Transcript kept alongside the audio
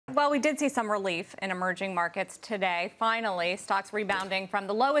Well, we did see some relief in emerging markets today. Finally, stocks rebounding from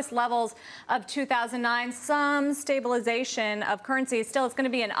the lowest levels of 2009. Some stabilization of currencies. Still, it's going to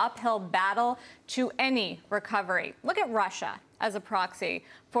be an uphill battle to any recovery. Look at Russia as a proxy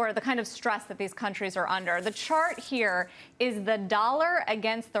for the kind of stress that these countries are under. The chart here is the dollar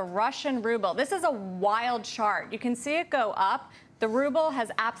against the Russian ruble. This is a wild chart. You can see it go up. The ruble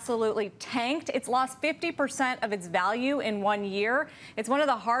has absolutely tanked. It's lost 50% of its value in 1 year. It's one of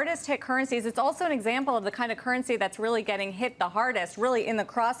the hardest hit currencies. It's also an example of the kind of currency that's really getting hit the hardest, really in the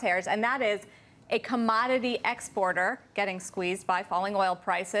crosshairs, and that is a commodity exporter getting squeezed by falling oil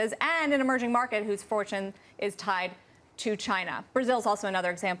prices and an emerging market whose fortune is tied to China. Brazil is also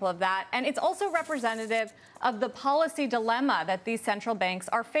another example of that. And it's also representative of the policy dilemma that these central banks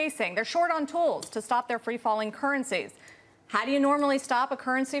are facing. They're short on tools to stop their free-falling currencies. How do you normally stop a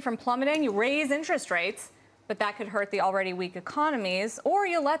currency from plummeting? You raise interest rates, but that could hurt the already weak economies, or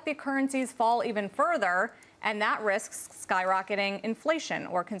you let the currencies fall even further, and that risks skyrocketing inflation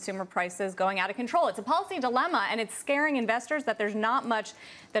or consumer prices going out of control. It's a policy dilemma, and it's scaring investors that there's not much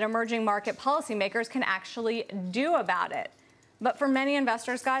that emerging market policymakers can actually do about it. But for many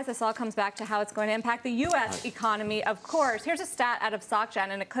investors, guys, this all comes back to how it's going to impact the U.S. economy, of course. Here's a stat out of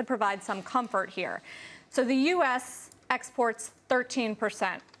SocGen, and it could provide some comfort here. So the U.S. exports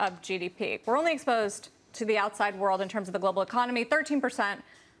 13% of GDP. We're only exposed to the outside world in terms of the global economy. 13%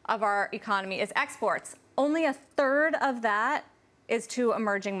 of our economy is exports. Only a third of that is to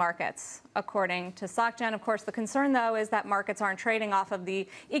emerging markets, according to SocGen. Of course, the concern, though, is that markets aren't trading off of the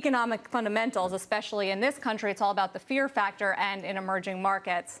economic fundamentals, especially in this country. It's all about the fear factor, and in emerging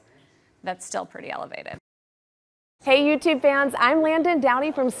markets, that's still pretty elevated. Hey YouTube fans, I'm Landon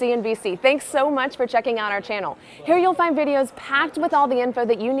Dowdy from CNBC. Thanks so much for checking out our channel. Here you'll find videos packed with all the info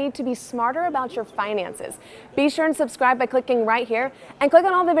that you need to be smarter about your finances. Be sure and subscribe by clicking right here, and click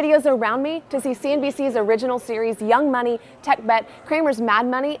on all the videos around me to see CNBC's original series Young Money, Tech Bet, Kramer's Mad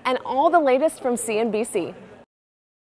Money, and all the latest from CNBC.